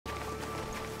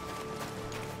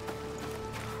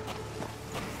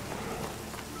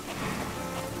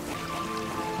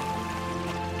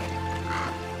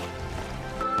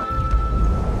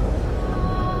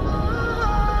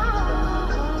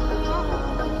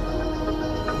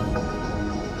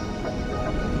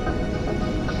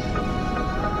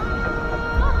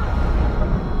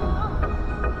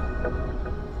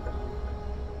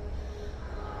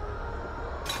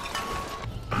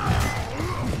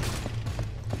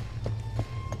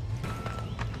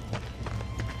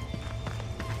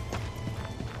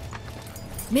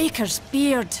Maker's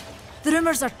beard. The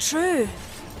rumors are true.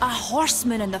 A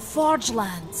horseman in the Forge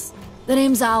lands. The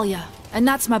name's Alia, and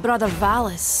that's my brother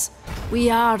Valis. We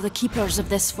are the keepers of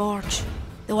this forge.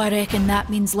 Though I reckon that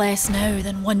means less now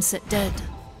than once it did.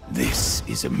 This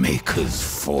is a Maker's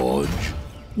Forge?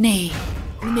 Nay,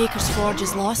 the Maker's Forge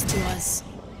is lost to us.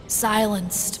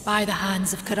 Silenced by the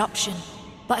hands of corruption.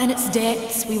 But in its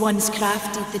depths we once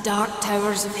crafted the dark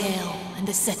towers of hell and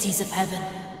the cities of heaven.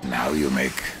 Now you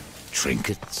make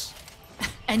trinkets?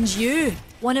 And you,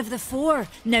 one of the four,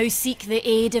 now seek the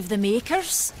aid of the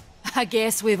Makers? I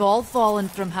guess we've all fallen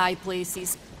from high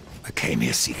places. I came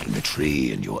here seeking the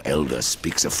tree, and your elder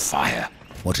speaks of fire.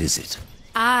 What is it?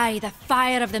 Aye, the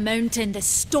fire of the mountain, the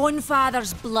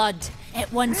Stonefather's blood.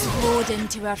 It once flowed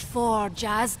into our forge,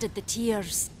 as did the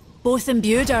tears. Both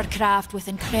imbued our craft with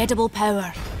incredible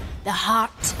power, the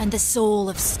heart and the soul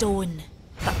of stone.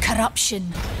 But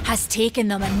corruption has taken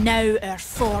them, and now our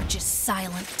forge is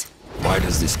silent. Why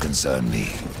does this concern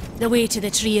me? The way to the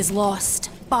tree is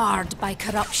lost, barred by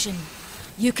corruption.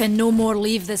 You can no more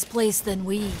leave this place than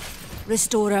we.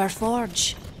 Restore our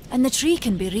forge, and the tree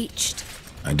can be reached.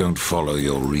 I don't follow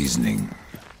your reasoning.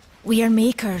 We are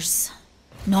makers,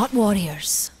 not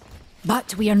warriors.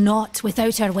 But we are not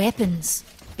without our weapons.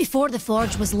 Before the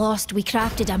forge was lost, we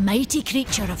crafted a mighty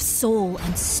creature of soul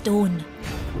and stone.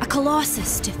 A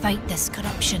colossus to fight this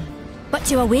corruption. But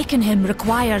to awaken him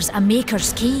requires a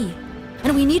maker's key.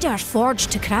 And we need our forge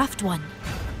to craft one.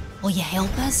 Will you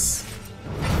help us?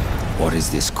 What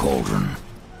is this cauldron?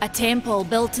 A temple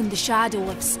built in the shadow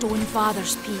of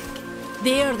Stonefather's Peak.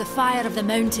 There the fire of the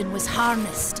mountain was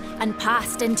harnessed and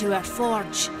passed into our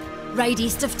forge. Ride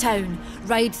east of town,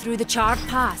 ride through the charred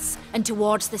pass, and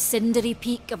towards the cindery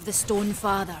peak of the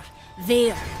Stonefather.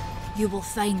 There, you will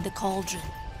find the cauldron.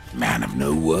 Man of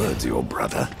no words, your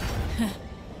brother.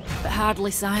 But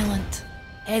hardly silent.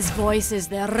 His voice is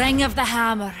the ring of the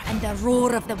hammer and the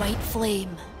roar of the white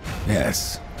flame.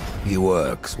 Yes, he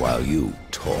works while you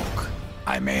talk.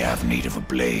 I may have need of a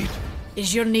blade.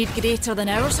 Is your need greater than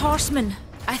ours, horseman?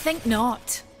 I think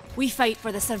not. We fight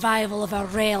for the survival of our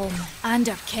realm and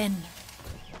our kin.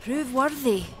 Prove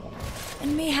worthy,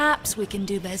 and mayhaps we can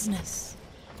do business.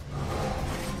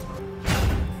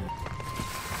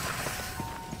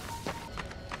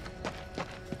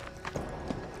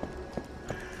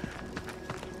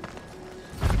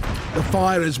 The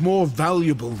fire is more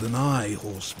valuable than I,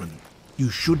 horseman. You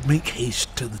should make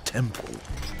haste to the temple.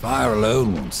 Fire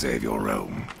alone won't save your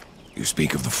realm. You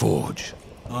speak of the forge.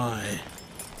 Aye.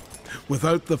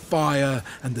 Without the fire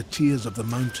and the tears of the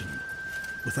mountain,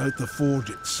 without the forge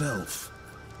itself,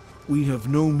 we have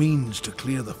no means to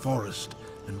clear the forest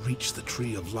and reach the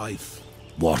tree of life.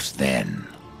 What then?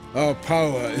 Our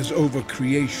power is over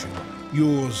creation,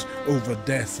 yours over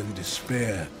death and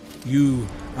despair. You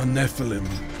are Nephilim,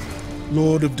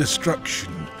 Lord of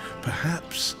Destruction.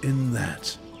 Perhaps in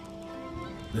that,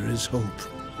 there is hope.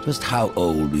 Just how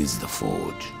old is the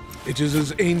forge? It is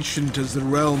as ancient as the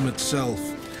realm itself,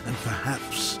 and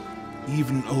perhaps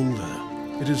even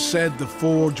older. It is said the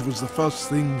forge was the first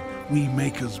thing we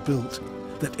makers built,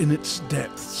 that in its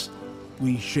depths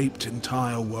we shaped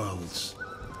entire worlds.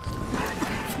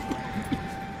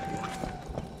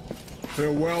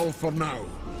 Farewell for now.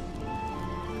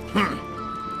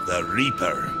 The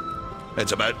Reaper.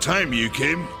 It's about time you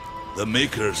came. The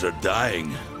Makers are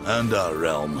dying, and our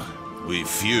realm. We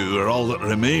few are all that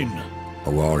remain.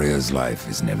 A warrior's life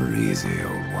is never easy,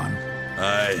 old one.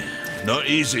 Aye, not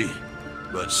easy,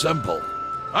 but simple.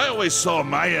 I always saw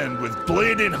my end with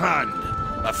blade in hand,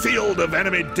 a field of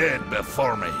enemy dead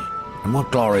before me. And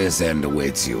what glorious end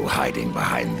awaits you hiding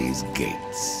behind these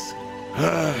gates?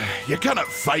 You cannot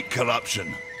fight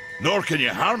corruption, nor can you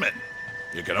harm it.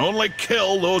 You can only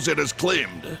kill those it has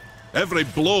claimed. Every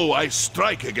blow I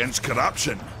strike against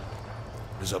corruption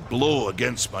is a blow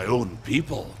against my own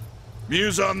people.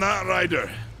 Muse on that, Rider,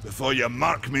 before you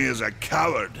mark me as a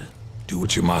coward. Do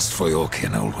what you must for your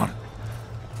kin, old one.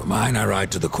 For mine, I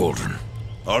ride to the cauldron.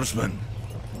 Horseman,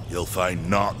 you'll find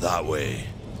not that way,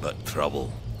 but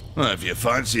trouble. If you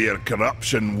fancy your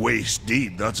corruption waste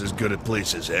deed, that's as good a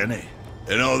place as any.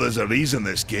 You know, there's a reason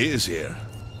this gate is here.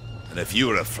 And if you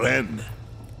were a friend,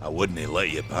 I wouldn't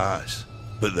let you pass.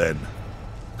 But then,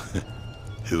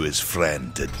 who is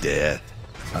friend to death?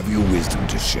 Have you wisdom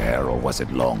to share, or was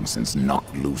it long since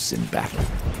knocked loose in battle?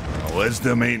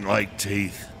 Wisdom ain't like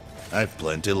teeth. I've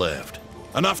plenty left.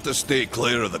 Enough to stay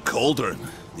clear of the cauldron.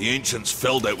 The ancients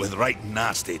filled it with right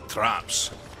nasty traps.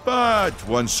 But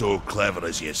one so clever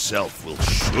as yourself will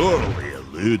surely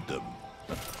elude them.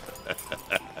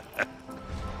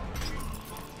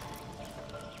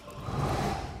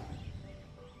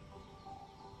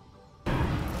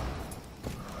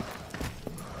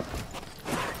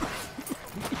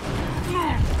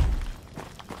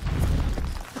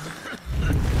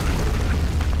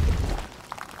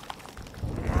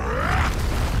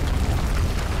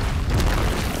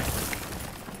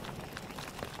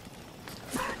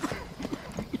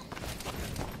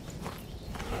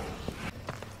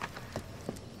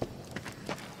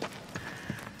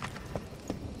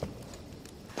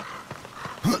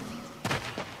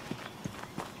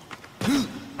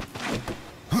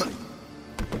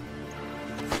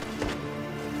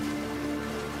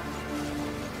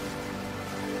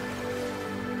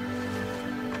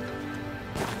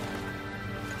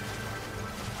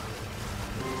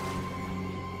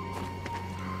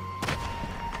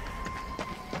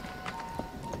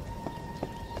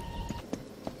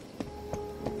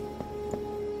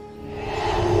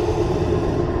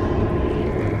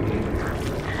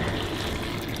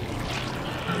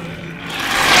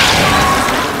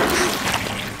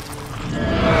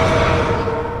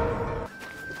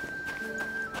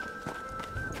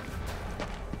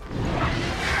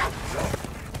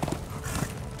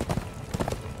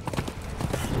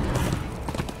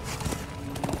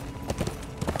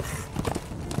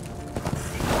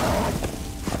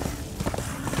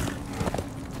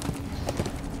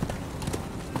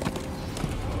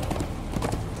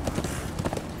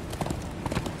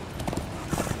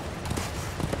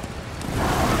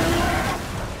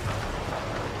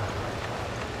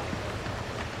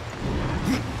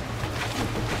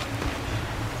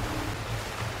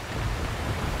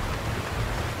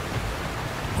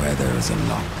 Where there is a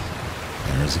lock,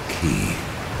 there is a key.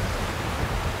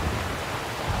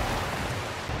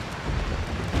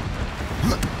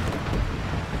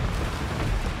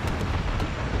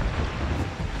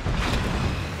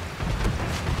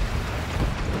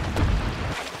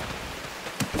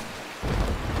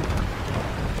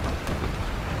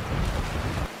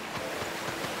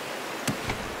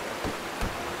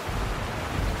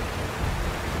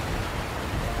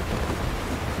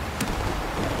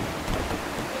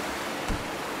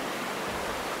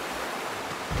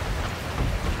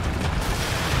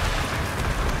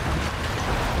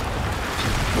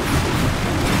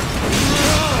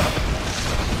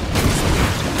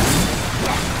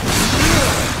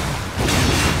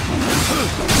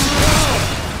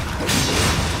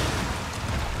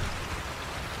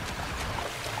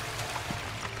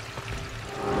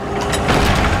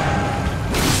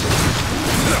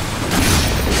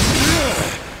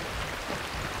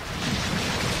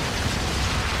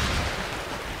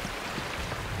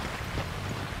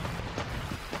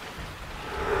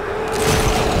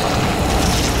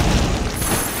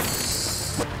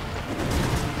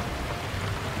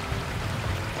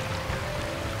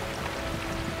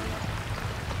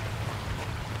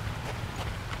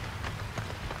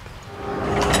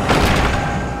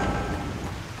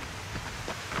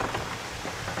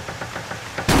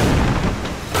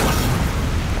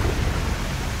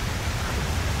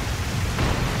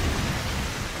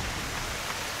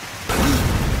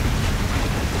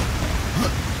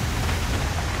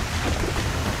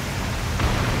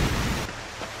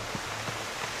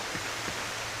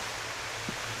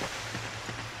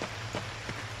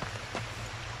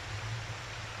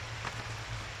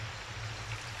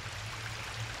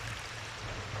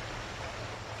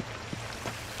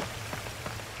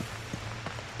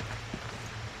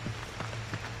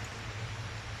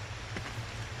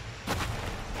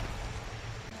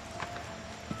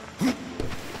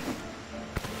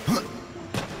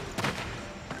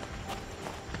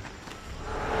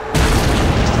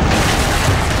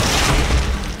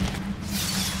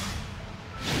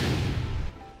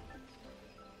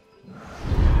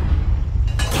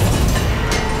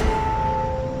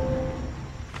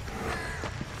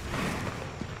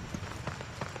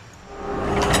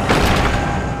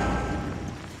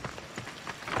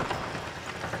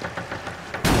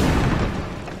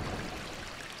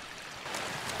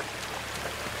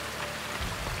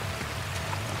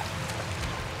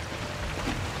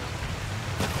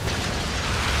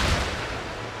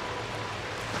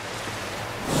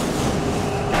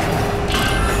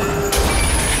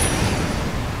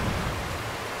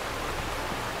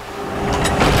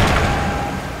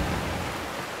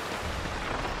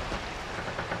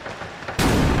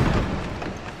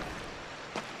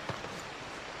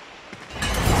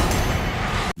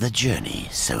 The journey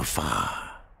so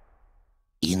far.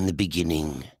 In the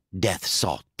beginning, death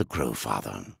sought the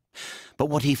Crowfather, but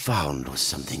what he found was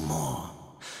something more.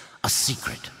 A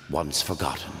secret once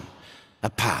forgotten, a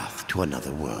path to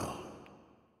another world.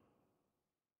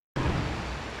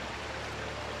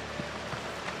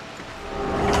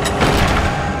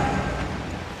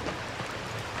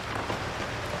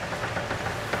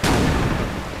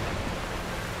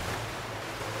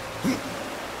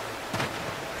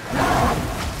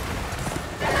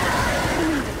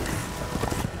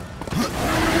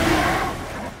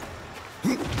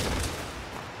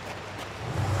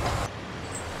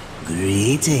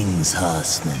 Greetings,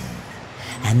 horseman,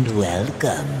 and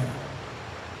welcome.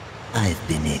 I've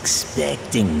been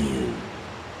expecting you.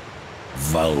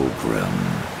 Vulgrim.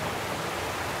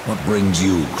 What brings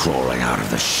you crawling out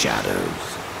of the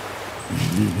shadows?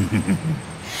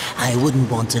 I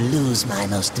wouldn't want to lose my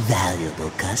most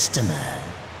valuable customer.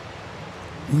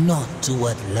 Not to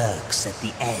what lurks at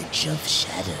the edge of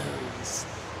shadows.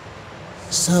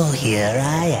 So here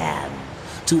I am,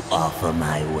 to offer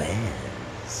my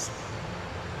wares.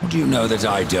 Do you know that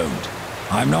I don't?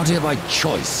 I'm not here by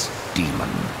choice, demon.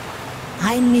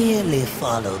 I merely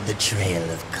followed the trail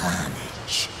of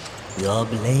carnage. Your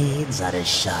blades are as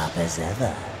sharp as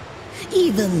ever.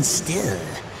 Even still,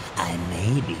 I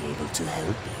may be able to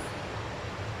help you.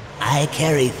 I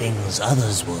carry things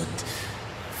others would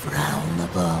frown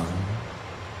upon.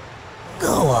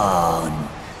 Go on,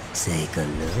 take a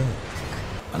look.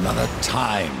 Another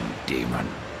time, demon.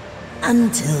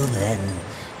 Until then,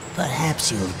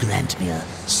 perhaps you'll grant me a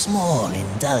small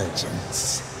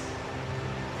indulgence.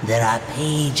 There are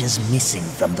pages missing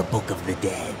from the Book of the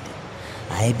Dead.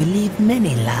 I believe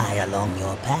many lie along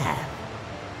your path.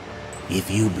 If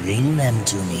you bring them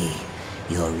to me,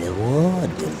 your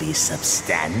reward will be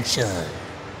substantial.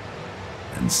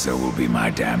 And so will be my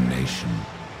damnation.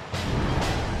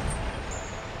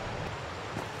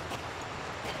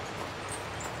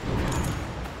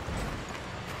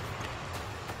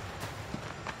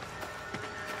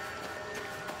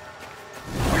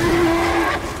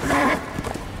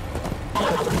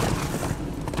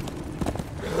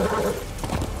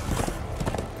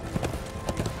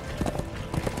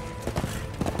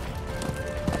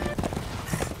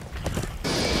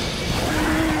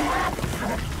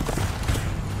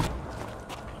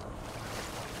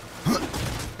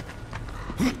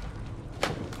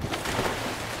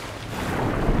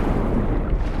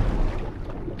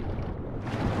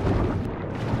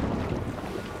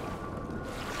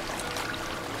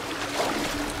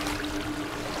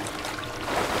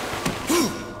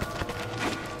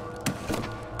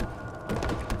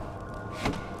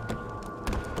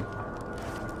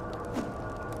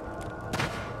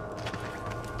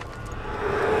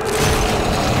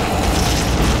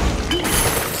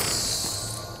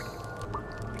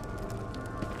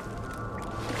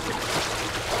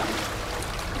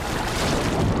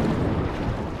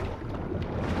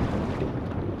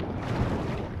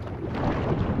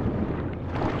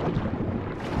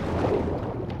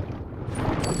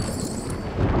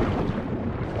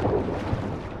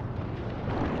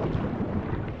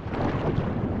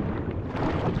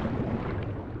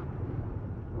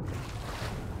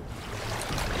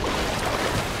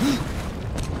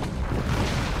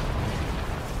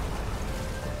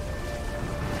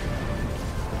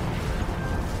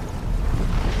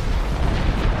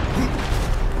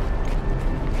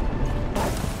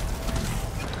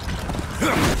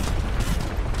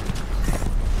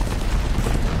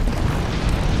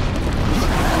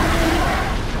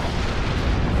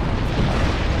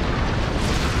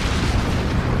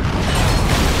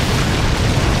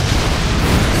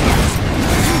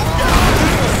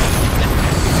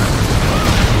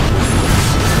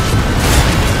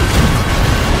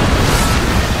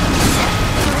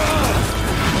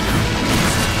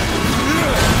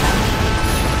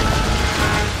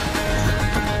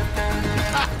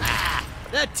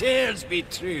 Tears be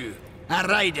true. A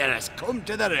rider has come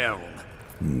to the realm.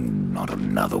 Not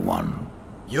another one.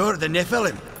 You're the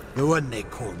Nephilim, the one they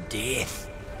call Death.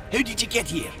 How did you get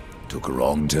here? Took a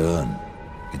wrong turn.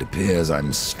 It appears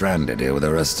I'm stranded here with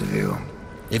the rest of you.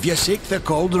 If you seek the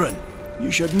Cauldron,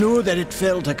 you should know that it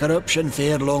fell to corruption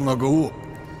fair long ago.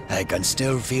 I can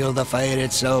still feel the fire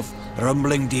itself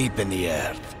rumbling deep in the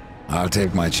earth. I'll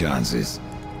take my chances.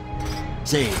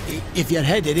 Say, if you're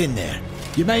headed in there,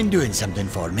 you mind doing something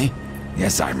for me?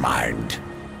 Yes, I mind.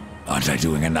 Aren't I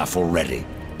doing enough already?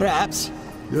 Perhaps,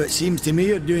 though it seems to me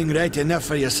you're doing right enough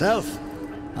for yourself.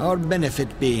 Our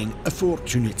benefit being a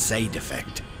fortunate side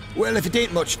effect. Well, if it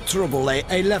ain't much trouble,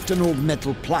 I left an old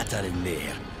metal platter in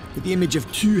there, with the image of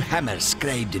 2 hammers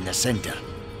scribed in the center.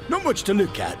 Not much to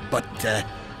look at, but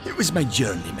it was my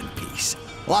journeyman piece.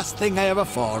 Last thing I ever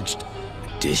forged.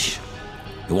 A dish?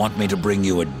 You want me to bring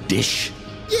you a dish?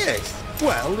 Yes,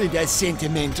 well, it has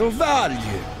sentimental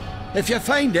value. If you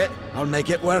find it, I'll make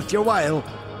it worth your while.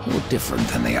 You're different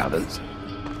than the others.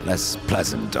 Less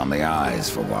pleasant on the eyes,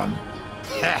 for one.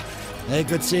 I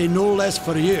could say no less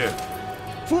for you.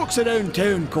 Folks around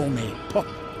town call me Pup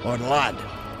or Lad,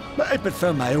 but I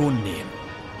prefer my own name.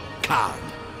 Karn.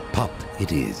 Pup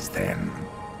it is, then.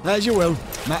 As you will.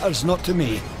 Matters not to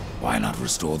me. Why not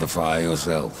restore the fire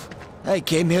yourself? I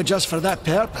came here just for that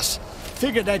purpose.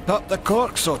 Figured I'd pop the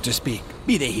cork, so to speak.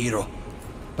 Be the hero.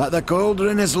 But the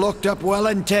cauldron is locked up well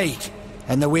and tight,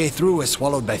 and the way through is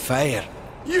swallowed by fire.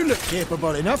 You look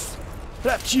capable enough.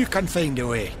 Perhaps you can find a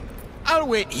way. I'll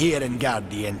wait here and guard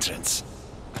the entrance.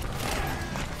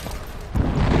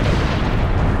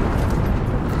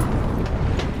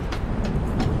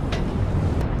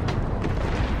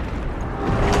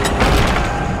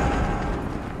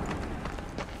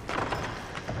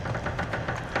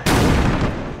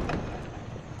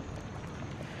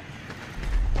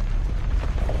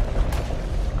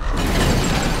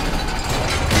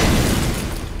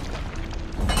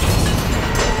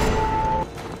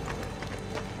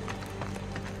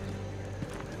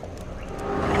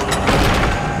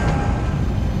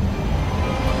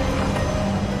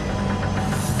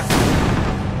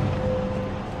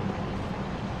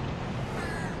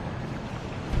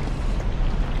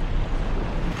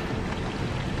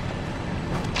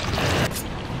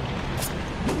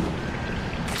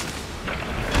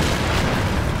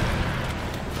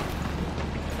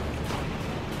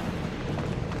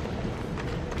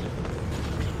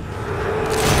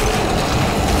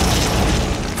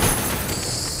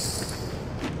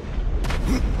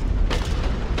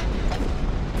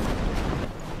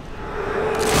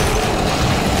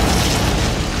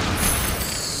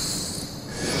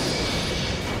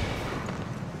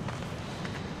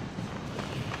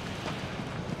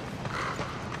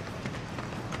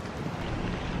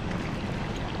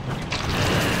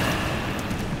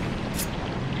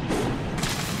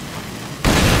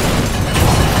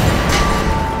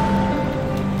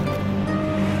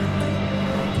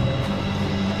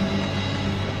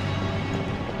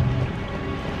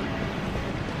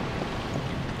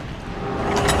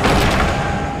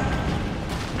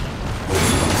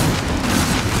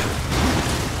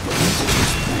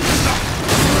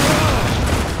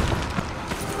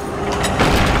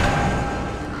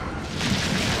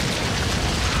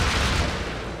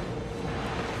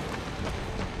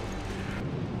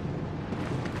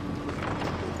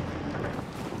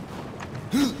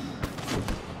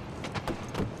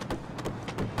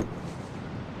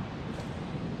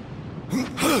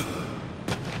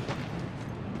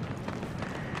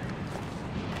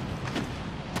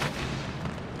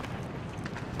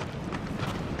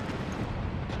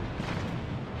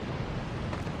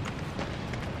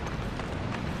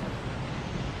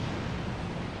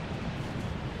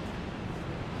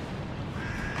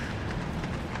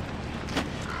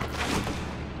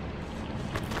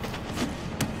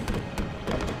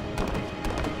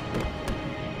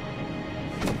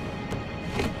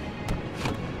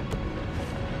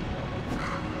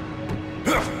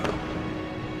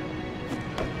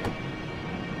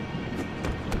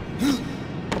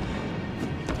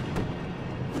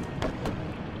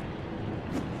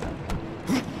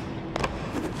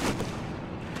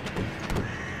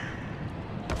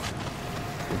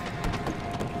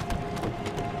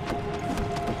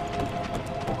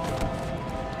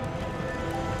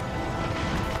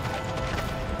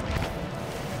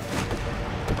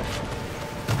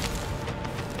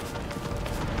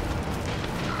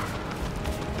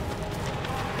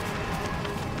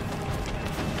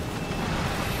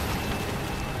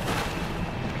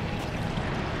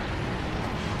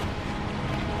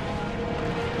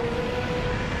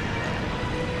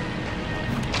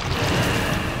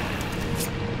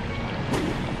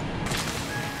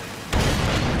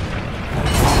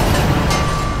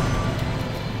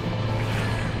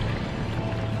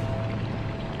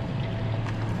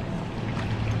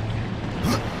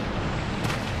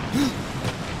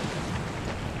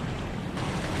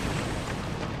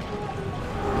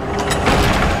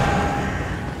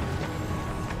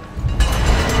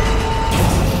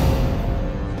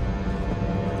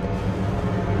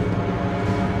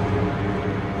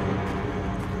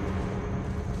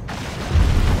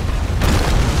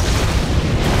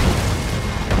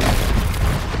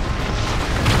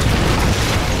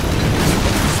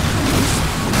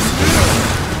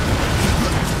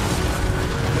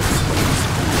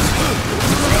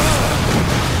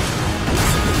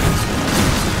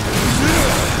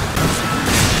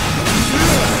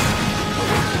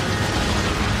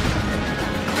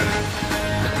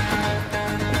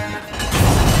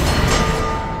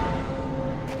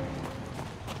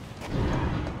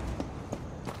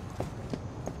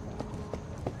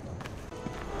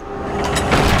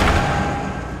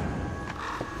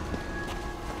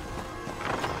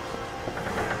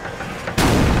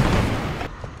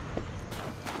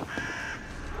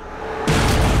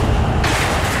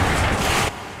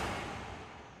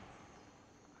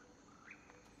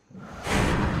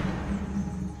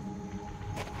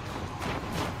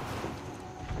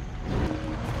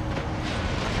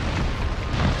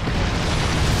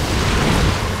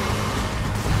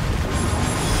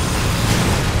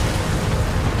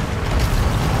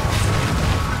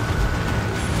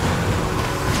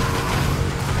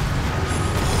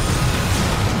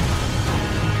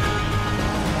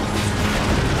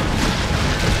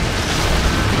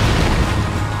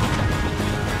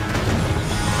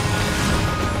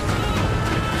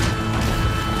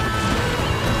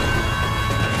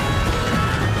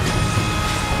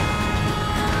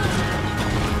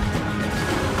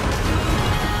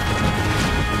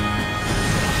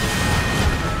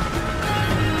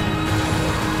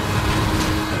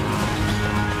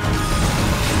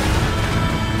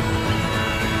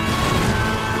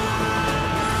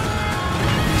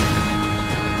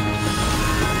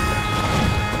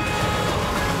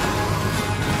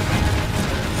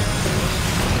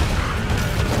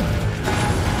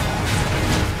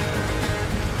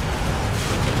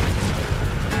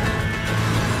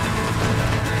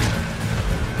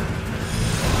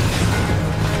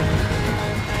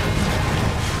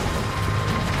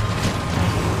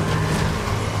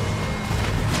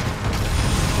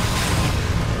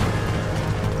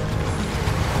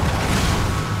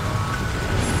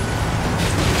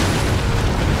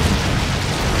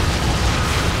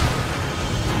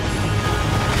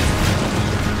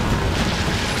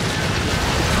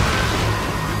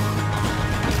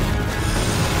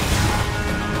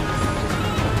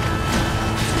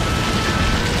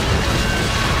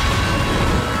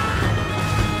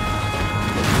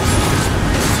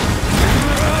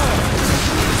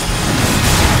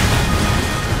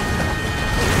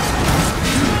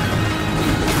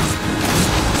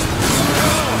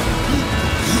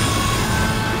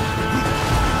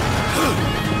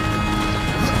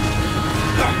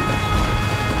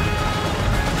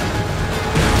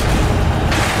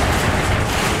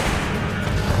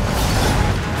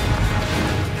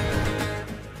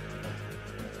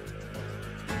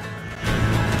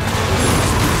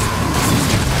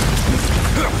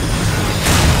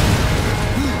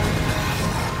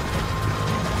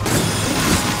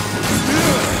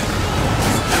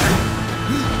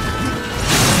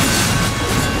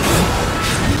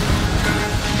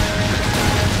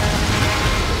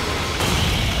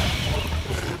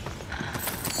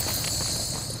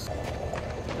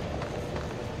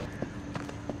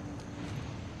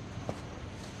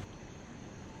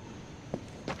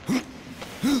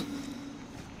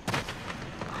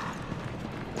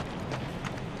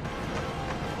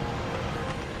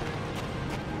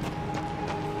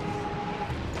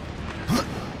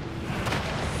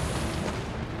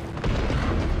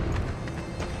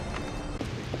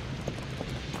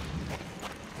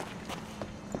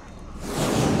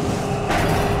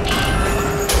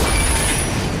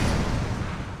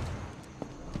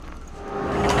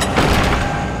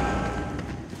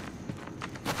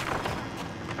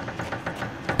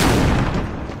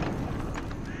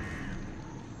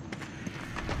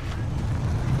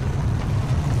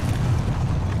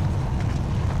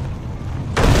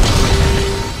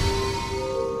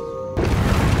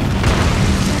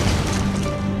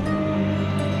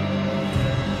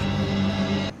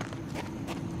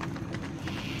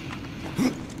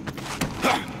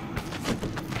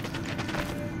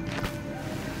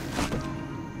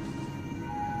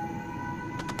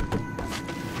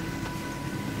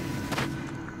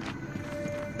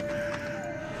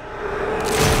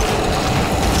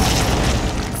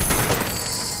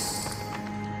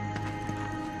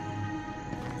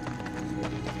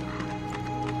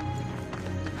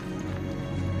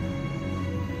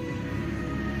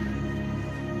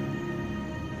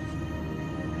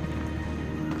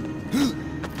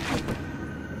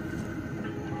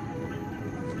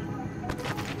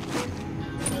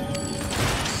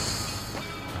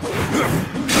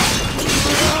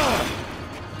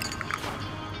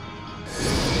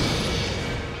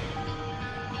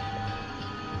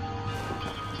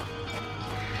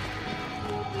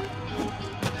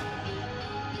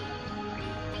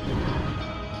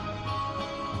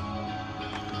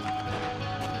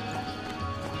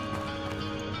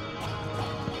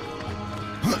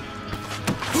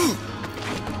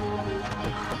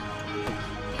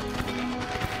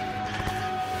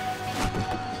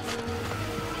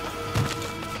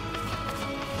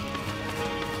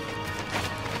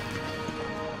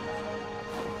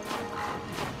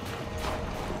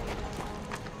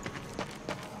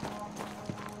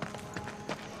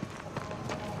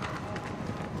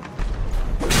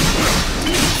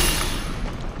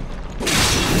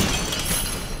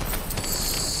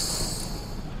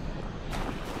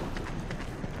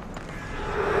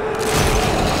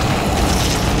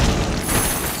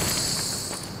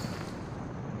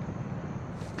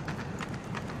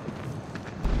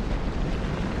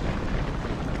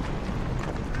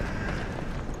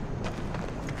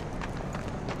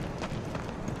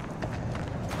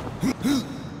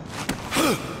 Huh?